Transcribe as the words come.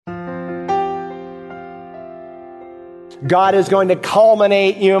God is going to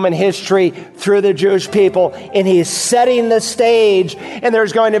culminate human history through the Jewish people, and he's setting the stage, and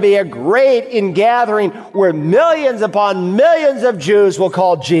there's going to be a great ingathering where millions upon millions of Jews will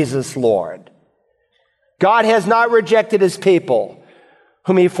call Jesus Lord. God has not rejected his people,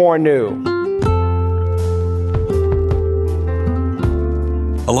 whom he foreknew.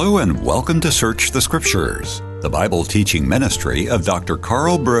 Hello and welcome to Search the Scriptures, the Bible teaching ministry of Dr.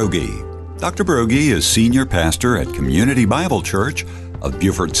 Carl Broggi. Dr. Broggi is senior pastor at Community Bible Church of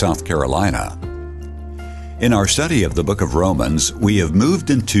Beaufort, South Carolina. In our study of the book of Romans, we have moved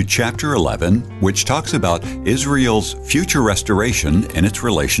into chapter 11, which talks about Israel's future restoration and its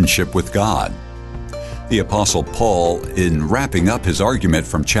relationship with God. The Apostle Paul, in wrapping up his argument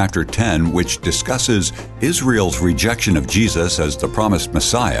from chapter 10, which discusses Israel's rejection of Jesus as the promised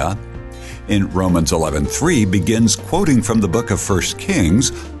Messiah, in Romans 11:3 begins quoting from the book of 1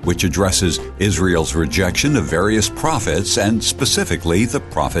 Kings, which addresses Israel's rejection of various prophets and specifically the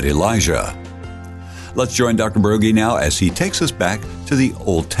prophet Elijah. Let's join Dr. Broggi now as he takes us back to the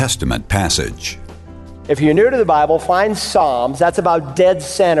Old Testament passage. If you're new to the Bible, find Psalms. That's about dead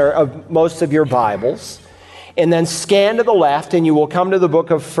center of most of your Bibles. And then scan to the left and you will come to the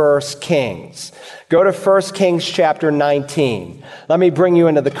book of 1 Kings. Go to 1 Kings chapter 19. Let me bring you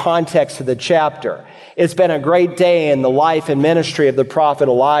into the context of the chapter. It's been a great day in the life and ministry of the prophet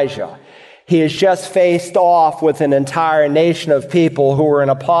Elijah. He has just faced off with an entire nation of people who were in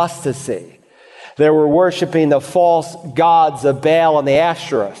apostasy. They were worshiping the false gods of Baal and the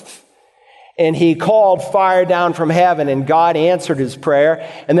Ashtoreth. And he called fire down from heaven, and God answered his prayer.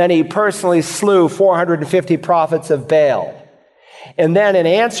 And then he personally slew 450 prophets of Baal. And then in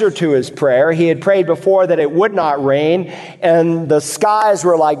answer to his prayer, he had prayed before that it would not rain, and the skies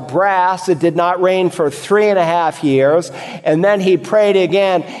were like brass. It did not rain for 3.5 years. And then he prayed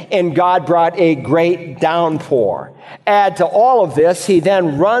again, and God brought a great downpour. Add to all of this, he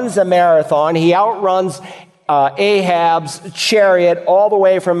then runs a marathon. He outruns Ahab's chariot all the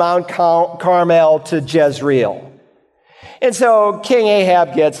way from Mount Carmel to Jezreel. And so King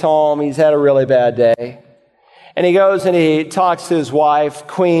Ahab gets home. He's had a really bad day. And he goes and he talks to his wife,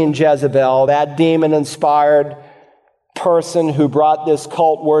 Queen Jezebel, that demon-inspired person who brought this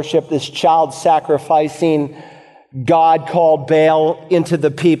cult worship, this child-sacrificing god called Baal into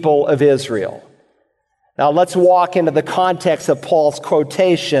the people of Israel. Now let's walk into the context of Paul's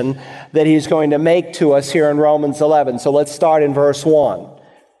quotation that he's going to make to us here in Romans 11. So let's start in verse 1.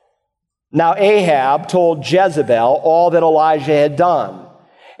 Now Ahab told Jezebel all that Elijah had done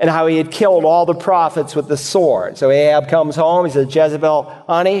and how he had killed all the prophets with the sword. So Ahab comes home. He says, Jezebel,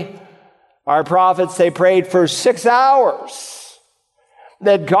 honey, our prophets, they prayed for 6 hours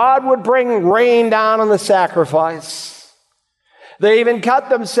that God would bring rain down on the sacrifice. They even cut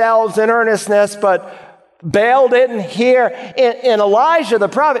themselves in earnestness, but Baal didn't hear. In Elijah, the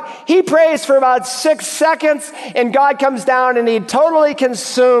prophet, he prays for about 6 seconds, and God comes down and he totally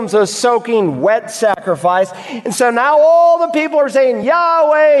consumes a soaking wet sacrifice. And so now all the people are saying,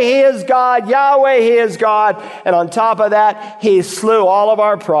 Yahweh, he is God. Yahweh, he is God. And on top of that, he slew all of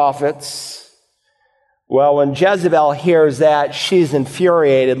our prophets. Well, when Jezebel hears that, she's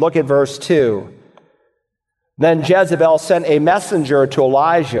infuriated. Look at verse 2. Then Jezebel sent a messenger to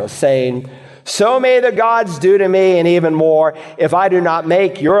Elijah saying, so may the gods do to me and even more if I do not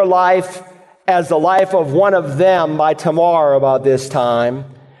make your life as the life of one of them by tomorrow about this time.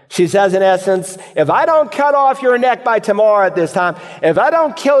 She says, in essence, if I don't cut off your neck by tomorrow at this time, if I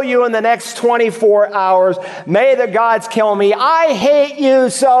don't kill you in the next 24 hours, may the gods kill me. I hate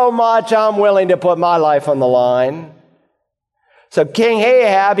you so much, I'm willing to put my life on the line. So King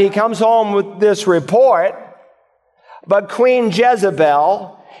Ahab, he comes home with this report, but Queen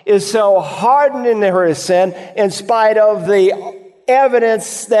Jezebel is so hardened in her sin, in spite of the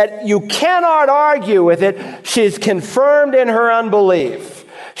evidence that you cannot argue with it, she's confirmed in her unbelief.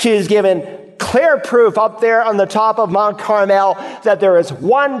 She is given clear proof up there on the top of Mount Carmel that there is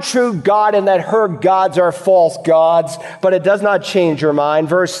one true God and that her gods are false gods, but it does not change her mind.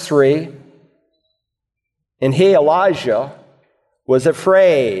 Verse 3, and he, Elijah, was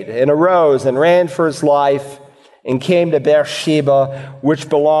afraid and arose and ran for his life and came to Beersheba, which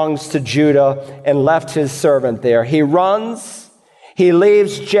belongs to Judah, and left his servant there. He runs, he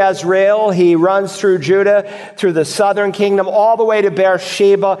leaves Jezreel, he runs through Judah, through the southern kingdom, all the way to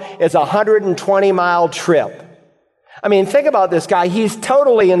Beersheba. It's a 120-mile trip. I mean, think about this guy. He's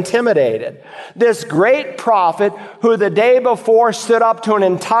totally intimidated. This great prophet who the day before stood up to an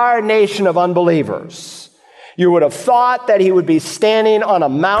entire nation of unbelievers. You would have thought that he would be standing on a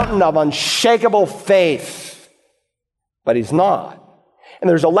mountain of unshakable faith. But he's not. And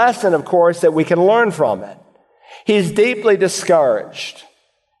there's a lesson, of course, that we can learn from it. He's deeply discouraged.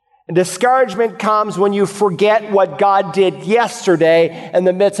 And discouragement comes when you forget what God did yesterday in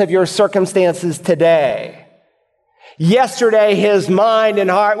the midst of your circumstances today. Yesterday, his mind and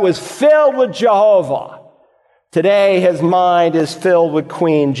heart was filled with Jehovah. Today, his mind is filled with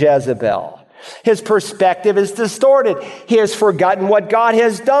Queen Jezebel. His perspective is distorted. He has forgotten what God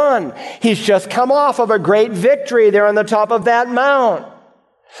has done. He's just come off of a great victory there on the top of that mount.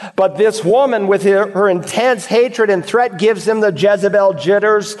 But this woman, with her intense hatred and threat, gives him the Jezebel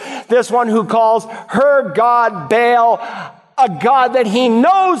jitters. This one who calls her God Baal, a God that he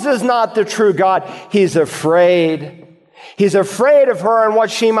knows is not the true God. He's afraid. He's afraid of her and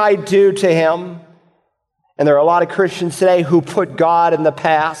what she might do to him. And there are a lot of Christians today who put God in the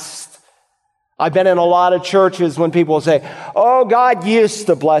past. I've been in a lot of churches when people say, oh, God used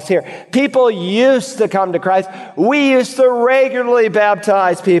to bless here. People used to come to Christ. We used to regularly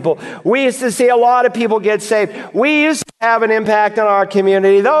baptize people. We used to see a lot of people get saved. We used to have an impact on our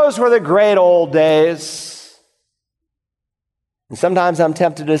community. Those were the great old days. And sometimes I'm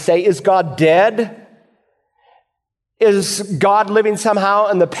tempted to say, is God dead? Is God living somehow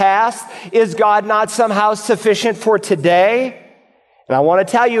in the past? Is God not somehow sufficient for today? And I want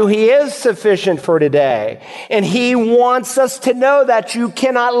to tell you, he is sufficient for today. And he wants us to know that you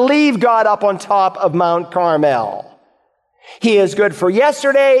cannot leave God up on top of Mount Carmel. He is good for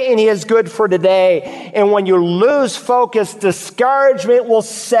yesterday and he is good for today. And when you lose focus, discouragement will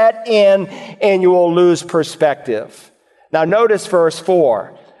set in and you will lose perspective. Now notice verse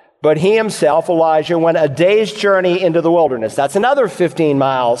 4. But he himself, Elijah, went a day's journey into the wilderness. That's another 15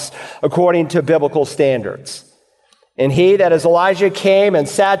 miles according to biblical standards. And he, that is Elijah, came and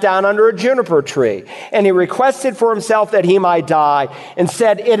sat down under a juniper tree. And he requested for himself that he might die and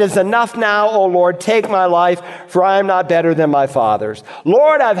said, it is enough now, O Lord, take my life, for I am not better than my fathers.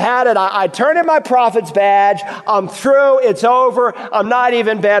 Lord, I've had it. I turned in my prophet's badge. I'm through. It's over. I'm not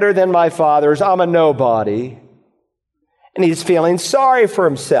even better than my fathers. I'm a nobody. And he's feeling sorry for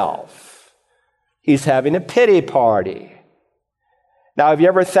himself. He's having a pity party. Now, have you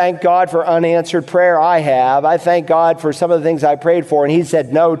ever thanked God for unanswered prayer? I have. I thank God for some of the things I prayed for and he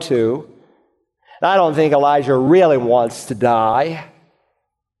said no to. And I don't think Elijah really wants to die.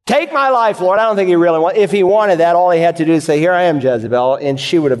 Take my life, Lord. I don't think he really wants. If he wanted that, all he had to do is say, here I am, Jezebel, and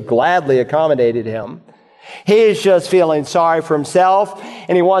she would have gladly accommodated him. He's just feeling sorry for himself,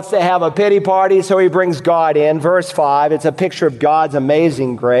 and he wants to have a pity party, so he brings God in. Verse 5, it's a picture of God's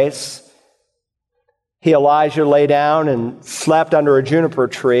amazing grace. Elijah, lay down and slept under a juniper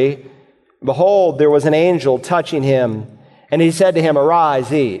tree. Behold, there was an angel touching him, and he said to him,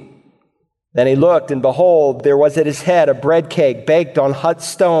 arise, eat. Then he looked, and behold, there was at his head a bread cake baked on hot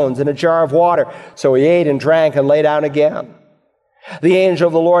stones and a jar of water. So he ate and drank and lay down again. The angel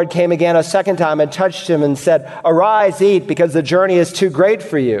of the Lord came again a second time and touched him and said, arise, eat, because the journey is too great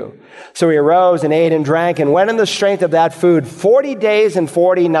for you. So he arose and ate and drank and went in the strength of that food 40 days and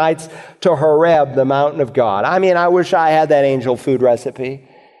 40 nights to Horeb, the mountain of God. I wish I had that angel food recipe.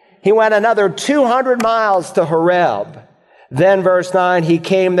 He went another 200 miles to Horeb. Then, verse 9, he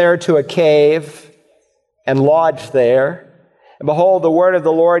came there to a cave and lodged there. And behold, the word of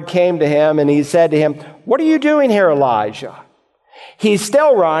the Lord came to him, and he said to him, what are you doing here, Elijah? He's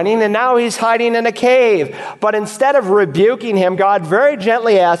still running, and now he's hiding in a cave. But instead of rebuking him, God very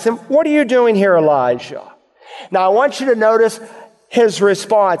gently asked him, what are you doing here, Elijah? Now, I want you to notice his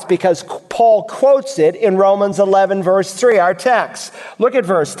response because Paul quotes it in Romans 11, verse 3, our text. Look at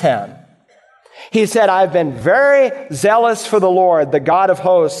verse 10. He said, I've been very zealous for the Lord, the God of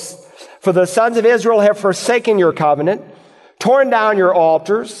hosts, for the sons of Israel have forsaken your covenant, torn down your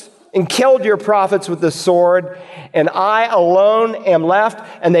altars, and killed your prophets with the sword, and I alone am left,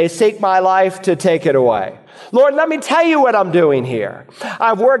 and they seek my life to take it away. Lord, let me tell you what I'm doing here.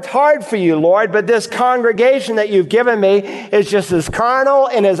 I've worked hard for you, Lord, but this congregation that you've given me is just as carnal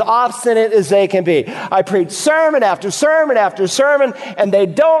and as obstinate as they can be. I preach sermon after sermon after sermon, and they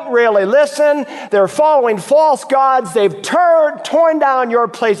don't really listen. They're following false gods. They've torn down your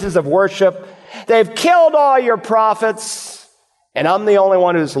places of worship. They've killed all your prophets. And I'm the only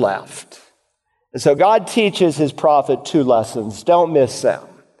one who's left. And so God teaches his prophet two lessons. Don't miss them.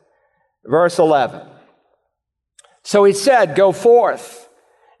 Verse 11. So he said, go forth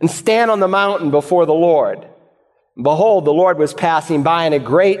and stand on the mountain before the Lord. Behold, the Lord was passing by, and a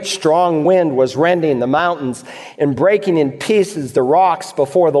great strong wind was rending the mountains and breaking in pieces the rocks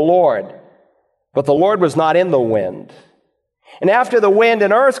before the Lord. But the Lord was not in the wind. And after the wind,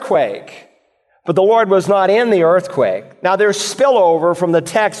 an earthquake. But the Lord was not in the earthquake. Now there's spillover from the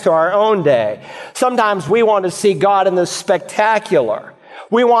text to our own day. Sometimes we want to see God in the spectacular.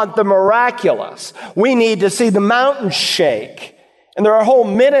 We want the miraculous. We need to see the mountains shake. And there are whole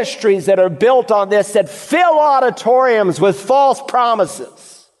ministries that are built on this that fill auditoriums with false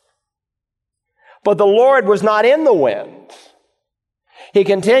promises. But the Lord was not in the wind. He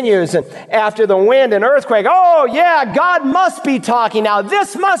continues, and after the wind and earthquake, oh yeah, God must be talking now.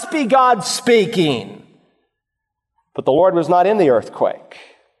 This must be God speaking. But the Lord was not in the earthquake.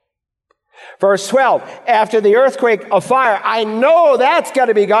 Verse 12, after the earthquake, a fire. I know that's got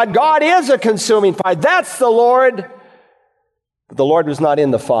to be God. God is a consuming fire. That's the Lord. But the Lord was not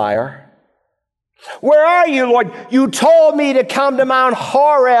in the fire. Where are you, Lord? You told me to come to Mount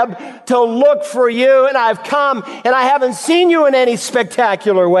Horeb to look for you, and I've come, and I haven't seen you in any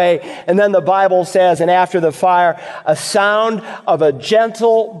spectacular way. And then the Bible says, and after the fire, a sound of a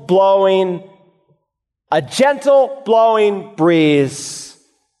gentle blowing breeze.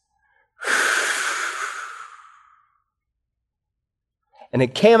 And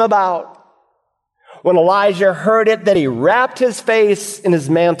it came about when Elijah heard it, that he wrapped his face in his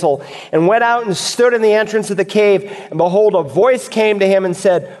mantle and went out and stood in the entrance of the cave. And behold, a voice came to him and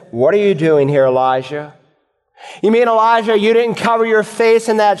said, what are you doing here, Elijah? You mean, Elijah, you didn't cover your face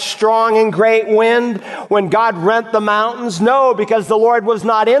in that strong and great wind when God rent the mountains? No, because the Lord was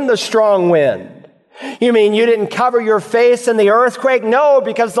not in the strong wind. You mean you didn't cover your face in the earthquake? No,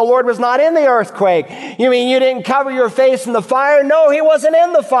 because the Lord was not in the earthquake. You mean you didn't cover your face in the fire? No, he wasn't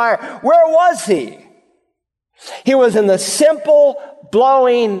in the fire. Where was he? He was in the simple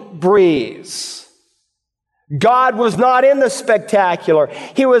blowing breeze. God was not in the spectacular.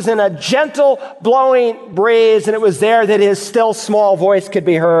 He was in a gentle blowing breeze, and it was there that his still small voice could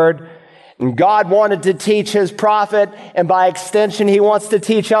be heard. And God wanted to teach his prophet, and by extension, he wants to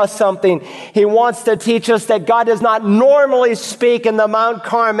teach us something. He wants to teach us that God does not normally speak in the Mount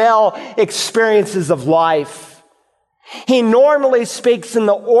Carmel experiences of life. He normally speaks in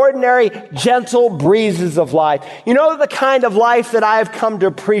the ordinary, gentle breezes of life. You know the kind of life that I've come to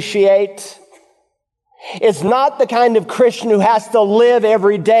appreciate? It's not the kind of Christian who has to live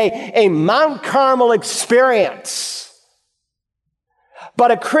every day a Mount Carmel experience,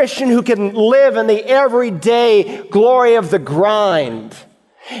 but a Christian who can live in the everyday glory of the grind.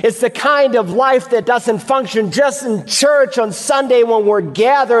 It's the kind of life that doesn't function just in church on Sunday when we're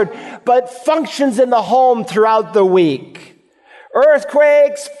gathered, but functions in the home throughout the week.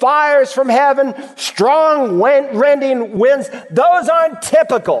 Earthquakes, fires from heaven, strong rending winds, those aren't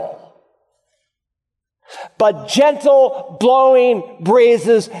typical. But gentle blowing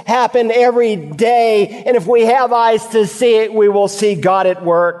breezes happen every day, and if we have eyes to see it, we will see God at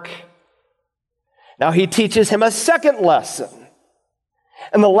work. Now he teaches him a second lesson.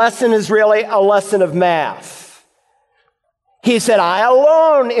 And the lesson is really a lesson of math. He said, I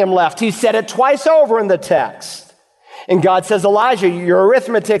alone am left. He said it twice over in the text. And God says, Elijah, your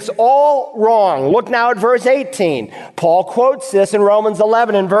arithmetic's all wrong. Look now at verse 18. Paul quotes this in Romans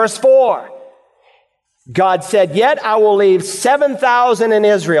 11 and verse 4. God said, yet I will leave 7,000 in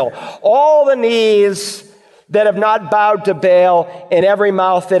Israel, all the knees that have not bowed to Baal and every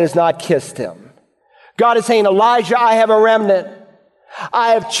mouth that has not kissed him. God is saying, Elijah, I have a remnant. I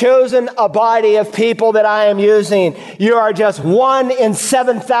have chosen a body of people that I am using. You are just 1 in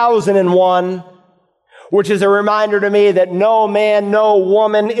 7,001, which is a reminder to me that no man, no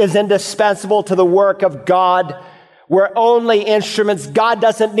woman is indispensable to the work of God. We're only instruments. God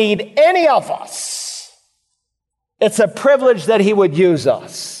doesn't need any of us. It's a privilege that he would use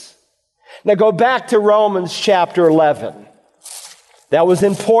us. Now go back to Romans chapter 11. That was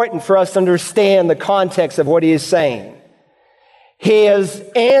important for us to understand the context of what he is saying. He is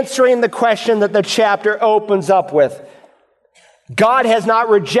answering the question that the chapter opens up with. God has not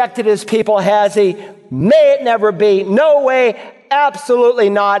rejected his people, has he? May it never be. No way,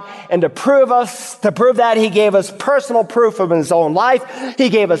 absolutely not. And to prove that, he gave us personal proof of his own life. He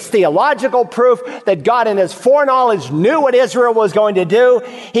gave us theological proof that God in his foreknowledge knew what Israel was going to do.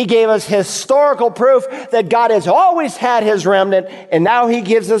 He gave us historical proof that God has always had his remnant, and now he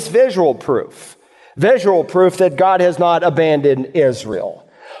gives us visual proof. Visual proof that God has not abandoned Israel.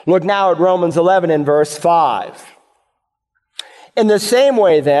 Look now at Romans 11 and verse 5. In the same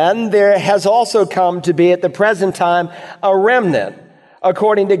way, then, there has also come to be at the present time a remnant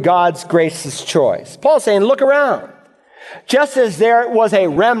according to God's gracious choice. Paul's saying, look around. Just as there was a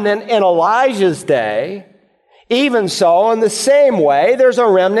remnant in Elijah's day, even so, in the same way, there's a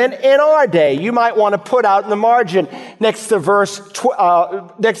remnant in our day. You might want to put out in the margin next to verse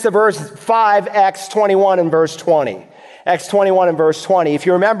 5, Acts 21 and verse 20. Acts 21 and verse 20. If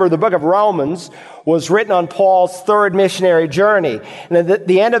you remember, the book of Romans was written on Paul's third missionary journey. And at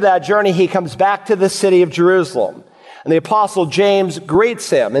the end of that journey, he comes back to the city of Jerusalem. And the apostle James greets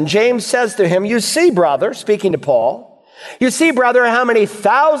him. And James says to him, "You see, brother," speaking to Paul, "you see, brother, how many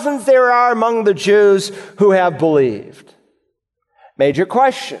thousands there are among the Jews who have believed." Major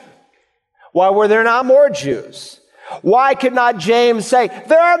question. Why were there not more Jews? Why could not James say,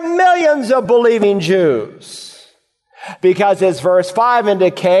 there are millions of believing Jews? Because as verse 5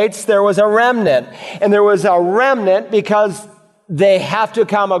 indicates, there was a remnant. And there was a remnant because they have to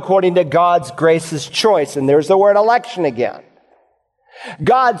come according to God's gracious choice. And there's the word election again.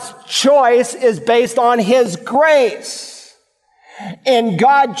 God's choice is based on His grace. And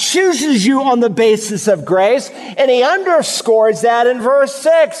God chooses you on the basis of grace, and He underscores that in verse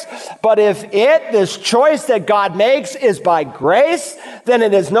 6. But if this choice that God makes is by grace, then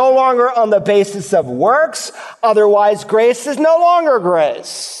it is no longer on the basis of works. Otherwise, grace is no longer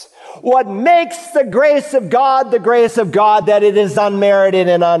grace. What makes the grace of God, that it is unmerited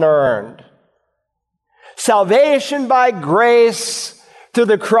and unearned. Salvation by grace through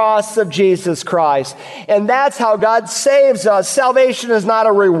the cross of Jesus Christ. And that's how God saves us. Salvation is not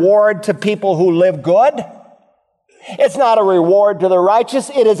a reward to people who live good. It's not a reward to the righteous.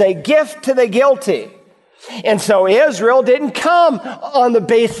 It is a gift to the guilty. And so Israel didn't come on the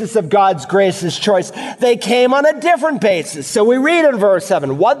basis of God's gracious choice. They came on a different basis. So we read in verse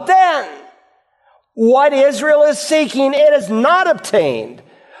 7, what then? What Israel is seeking, it is not obtained.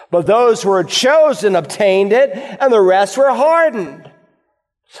 But those who were chosen obtained it, and the rest were hardened.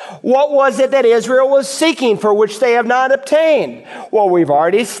 What was it that Israel was seeking for which they have not obtained? Well, we've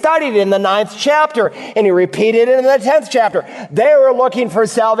already studied in the 9th chapter, and he repeated it in the 10th chapter. They were looking for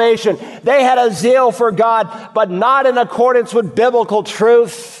salvation. They had a zeal for God, but not in accordance with biblical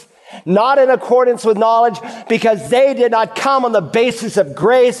truth, not in accordance with knowledge, because they did not come on the basis of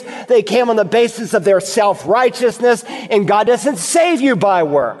grace. They came on the basis of their self-righteousness, and God doesn't save you by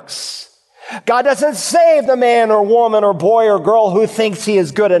works. God doesn't save the man or woman or boy or girl who thinks he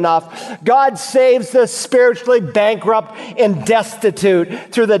is good enough. God saves the spiritually bankrupt and destitute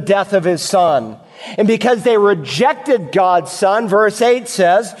through the death of His Son. And because they rejected God's Son, verse 8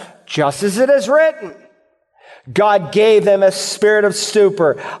 says, just as it is written, God gave them a spirit of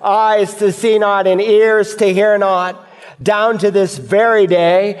stupor, eyes to see not and ears to hear not, down to this very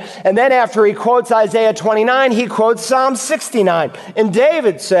day. And then after he quotes Isaiah 29, he quotes Psalm 69. And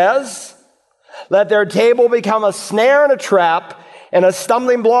David says, let their table become a snare and a trap, and a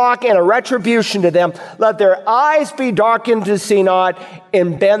stumbling block and a retribution to them. Let their eyes be darkened to see not,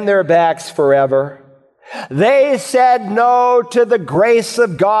 and bend their backs forever. They said no to the grace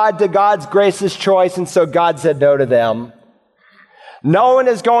of God, to God's gracious choice, and so God said no to them. No one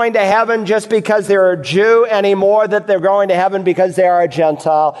is going to heaven just because they're a Jew any more than they're going to heaven because they are a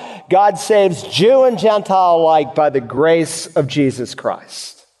Gentile. God saves Jew and Gentile alike by the grace of Jesus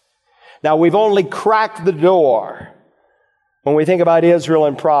Christ. Now, we've only cracked the door when we think about Israel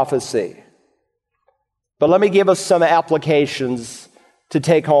and prophecy. But let me give us some applications to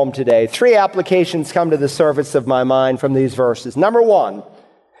take home today. 3 applications come to the surface of my mind from these verses. Number 1,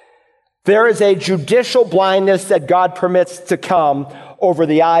 there is a judicial blindness that God permits to come over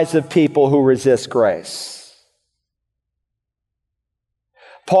the eyes of people who resist grace.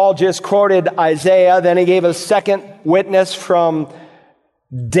 Paul just quoted Isaiah, then he gave a second witness from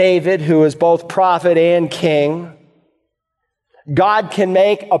David, who is both prophet and king. God can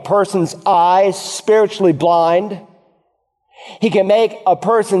make a person's eyes spiritually blind. He can make a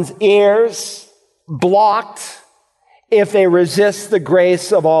person's ears blocked if they resist the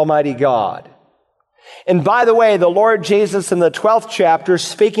grace of Almighty God. And by the way, the Lord Jesus in the 12th chapter,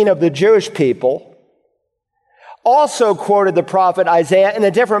 speaking of the Jewish people, also quoted the prophet Isaiah in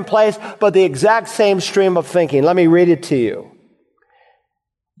a different place, but the exact same stream of thinking. Let me read it to you.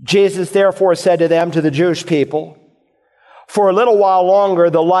 Jesus therefore said to them, to the Jewish people, for a little while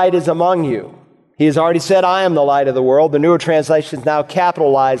longer the light is among you. He has already said, I am the light of the world. The newer translations now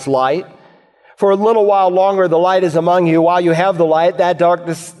capitalize light. For a little while longer the light is among you. While you have the light, that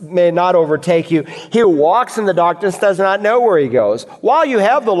darkness may not overtake you. He who walks in the darkness does not know where he goes. While you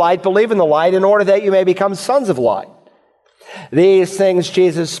have the light, believe in the light in order that you may become sons of light. These things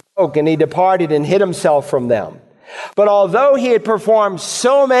Jesus spoke, and he departed and hid himself from them. But although he had performed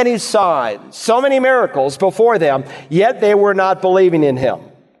so many signs, so many miracles before them, yet they were not believing in him.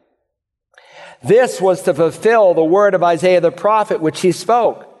 This was to fulfill the word of Isaiah the prophet, which he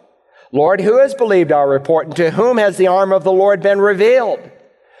spoke. Lord, who has believed our report, and to whom has the arm of the Lord been revealed?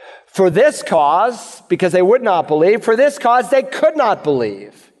 For this cause, because they would not believe, for this cause they could not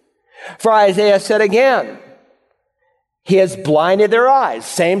believe. For Isaiah said again, He has blinded their eyes.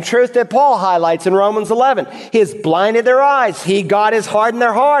 Same truth that Paul highlights in Romans 11. He has blinded their eyes. God, has hardened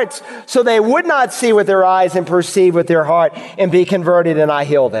their hearts, so they would not see with their eyes and perceive with their heart and be converted, and I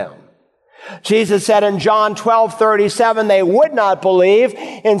heal them. Jesus said in John 12:37, they would not believe,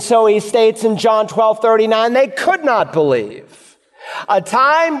 and so he states in John 12:39, they could not believe. A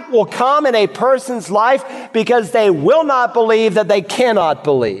time will come in a person's life because they will not believe that they cannot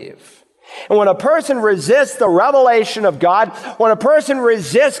believe. And when a person resists the revelation of God, when a person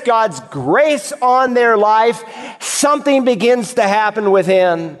resists God's grace on their life, something begins to happen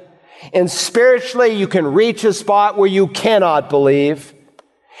within. And spiritually, you can reach a spot where you cannot believe.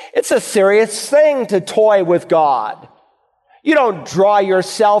 It's a serious thing to toy with God. You don't draw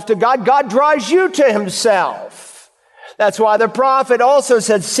yourself to God. God draws you to himself. That's why the prophet also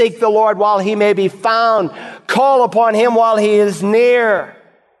said, seek the Lord while he may be found. Call upon him while he is near.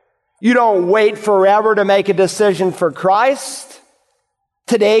 You don't wait forever to make a decision for Christ.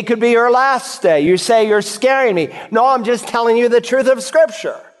 Today could be your last day. You say, you're scaring me. No, I'm just telling you the truth of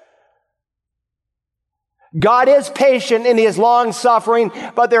Scripture. God is patient and he is long-suffering,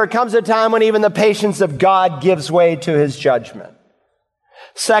 but there comes a time when even the patience of God gives way to his judgment.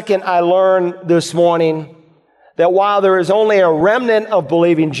 Second, I learned this morning that while there is only a remnant of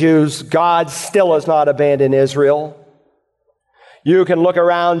believing Jews, God still has not abandoned Israel. You can look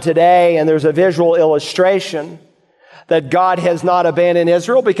around today and there's a visual illustration that God has not abandoned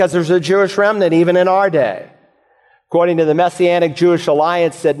Israel because there's a Jewish remnant even in our day. According to the Messianic Jewish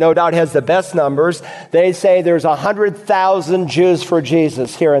Alliance that no doubt has the best numbers, they say there's 100,000 Jews for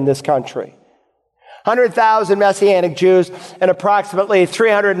Jesus here in this country. 100,000 Messianic Jews and approximately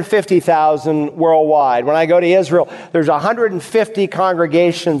 350,000 worldwide. When I go to Israel, there's 150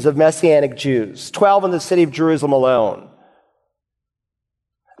 congregations of Messianic Jews, 12 in the city of Jerusalem alone.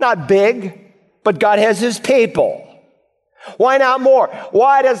 Not big, but God has his people. Why not more?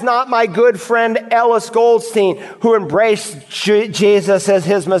 Why does not my good friend Ellis Goldstein, who embraced Jesus as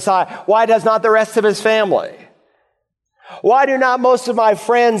his Messiah, why does not the rest of his family? Why do not most of my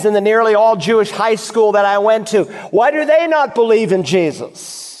friends in the nearly all Jewish high school that I went to, why do they not believe in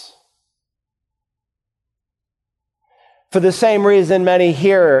Jesus? For the same reason many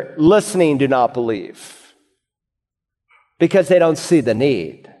here listening do not believe. Because they don't see the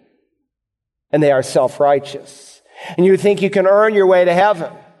need. And they are self-righteous. And you think you can earn your way to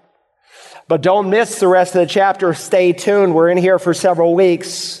heaven. But don't miss the rest of the chapter. Stay tuned. We're in here for several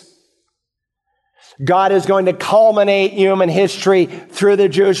weeks. God is going to culminate human history through the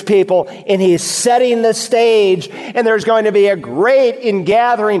Jewish people, and he's setting the stage, and there's going to be a great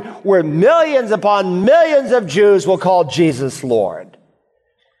ingathering where millions upon millions of Jews will call Jesus Lord.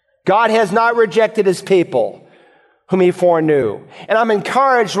 God has not rejected his people whom he foreknew. And I'm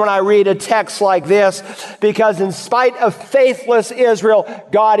encouraged when I read a text like this because in spite of faithless Israel,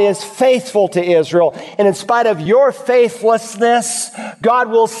 God is faithful to Israel. And in spite of your faithlessness, God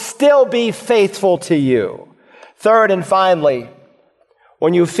will still be faithful to you. Third and finally,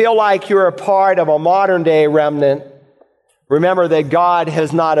 when you feel like you're a part of a modern day remnant, remember that God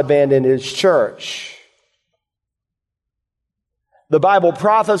has not abandoned his church. The Bible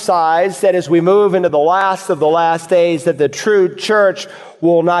prophesies that as we move into the last of the last days, that the true church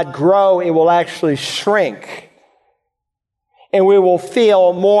will not grow, it will actually shrink. And we will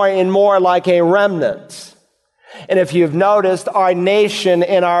feel more and more like a remnant. And if you've noticed, our nation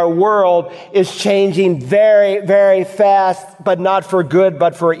and our world is changing very, very fast, but not for good,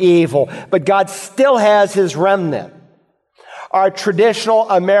 but for evil. But God still has his remnant. Our traditional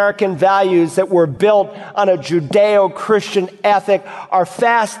American values that were built on a Judeo-Christian ethic are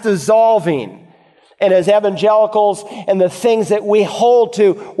fast dissolving. And as evangelicals and the things that we hold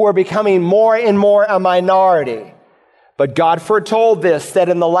to, we're becoming more and more a minority. But God foretold this, that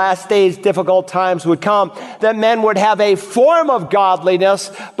in the last days difficult times would come, that men would have a form of godliness,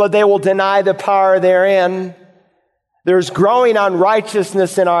 but they will deny the power therein. There's growing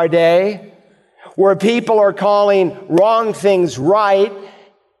unrighteousness in our day, where people are calling wrong things right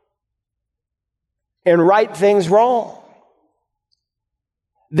and right things wrong.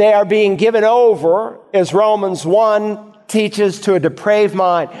 They are being given over, as Romans 1 teaches, to a depraved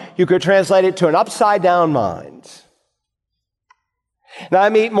mind. You could translate it to an upside-down mind. Now, I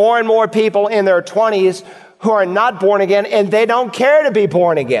meet more and more people in their 20s who are not born again, and they don't care to be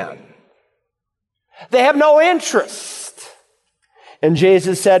born again. They have no interest. And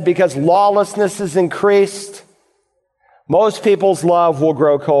Jesus said, because lawlessness is increased, most people's love will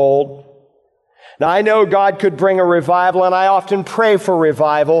grow cold. Now, I know God could bring a revival, and I often pray for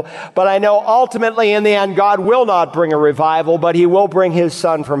revival, but I know ultimately in the end, God will not bring a revival, but he will bring his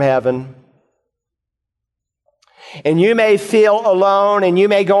Son from heaven. And you may feel alone, and you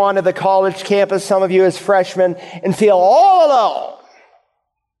may go onto the college campus, some of you as freshmen, and feel all alone.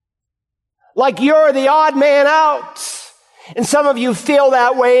 Like you're the odd man out. And some of you feel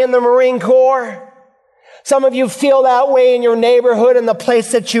that way in the Marine Corps. Some of you feel that way in your neighborhood, in the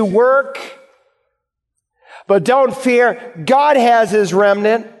place that you work. But don't fear, God has His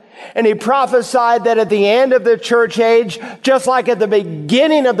remnant. And He prophesied that at the end of the church age, just like at the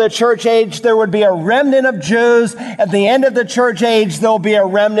beginning of the church age, there would be a remnant of Jews. At the end of the church age, there'll be a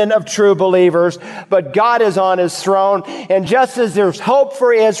remnant of true believers. But God is on His throne. And just as there's hope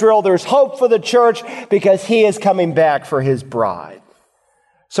for Israel, there's hope for the church because He is coming back for His bride.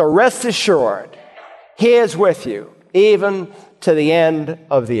 So rest assured, He is with you, even to the end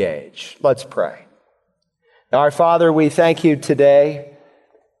of the age. Let's pray. Now, our Father, we thank You today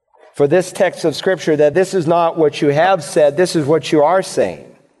for this text of Scripture, that this is not what You have said, this is what You are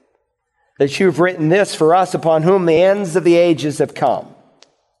saying. That You've written this for us upon whom the ends of the ages have come.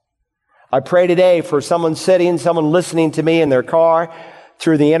 I pray today for someone sitting, someone listening to me in their car,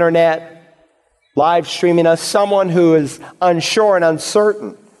 through the internet, live streaming us, someone who is unsure and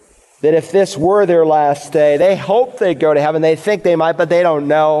uncertain that if this were their last day, they hope they'd go to heaven. They think they might, but they don't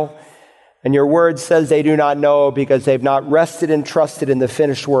know. And Your word says they do not know because they've not rested and trusted in the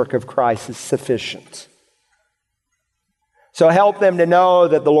finished work of Christ is sufficient. So help them to know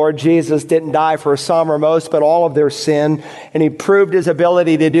that the Lord Jesus didn't die for some or most, but all of their sin. And He proved His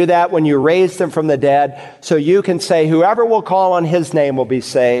ability to do that when You raised Him from the dead. So You can say, whoever will call on His name will be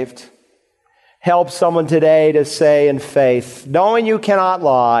saved. Help someone today to say in faith, knowing You cannot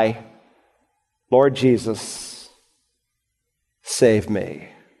lie, Lord Jesus, save me.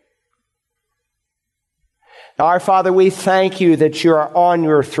 Our Father, we thank You that You are on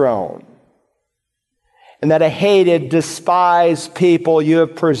Your throne and that a hated, despised people You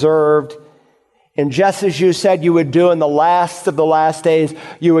have preserved. And just as You said You would do in the last of the last days,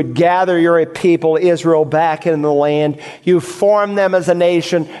 You would gather Your people, Israel, back in the land. You formed them as a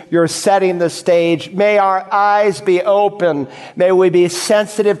nation. You're setting the stage. May our eyes be open. May we be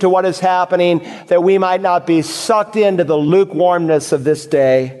sensitive to what is happening, that we might not be sucked into the lukewarmness of this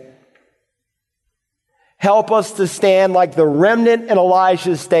day. Help us to stand like the remnant in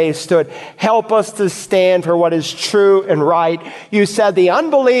Elijah's day stood. Help us to stand for what is true and right. You said the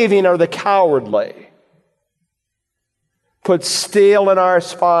unbelieving are the cowardly. Put steel in our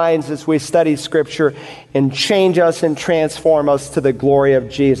spines as we study Scripture and change us and transform us to the glory of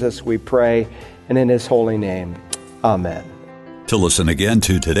Jesus, we pray, and in His holy name. Amen. To listen again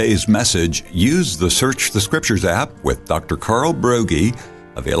to today's message, use the Search the Scriptures app with Dr. Carl Broggi,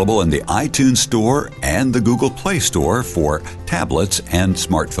 available in the iTunes Store and the Google Play Store for tablets and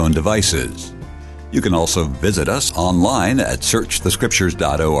smartphone devices. You can also visit us online at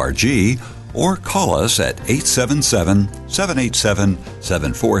searchthescriptures.org or call us at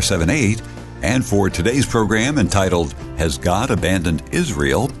 877-787-7478. And for today's program entitled, Has God Abandoned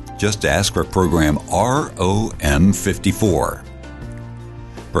Israel? Just ask for program ROM 54.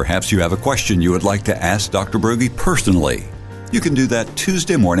 Perhaps you have a question you would like to ask Dr. Broggi personally. You can do that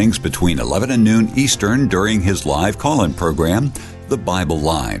Tuesday mornings between 11 and noon Eastern during his live call-in program, The Bible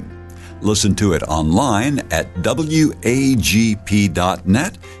Line. Listen to it online at wagp.net,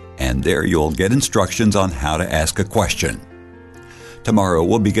 and there you'll get instructions on how to ask a question. Tomorrow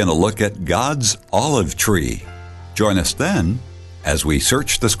we'll begin a look at God's olive tree. Join us then as we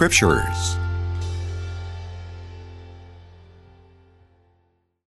search the Scriptures.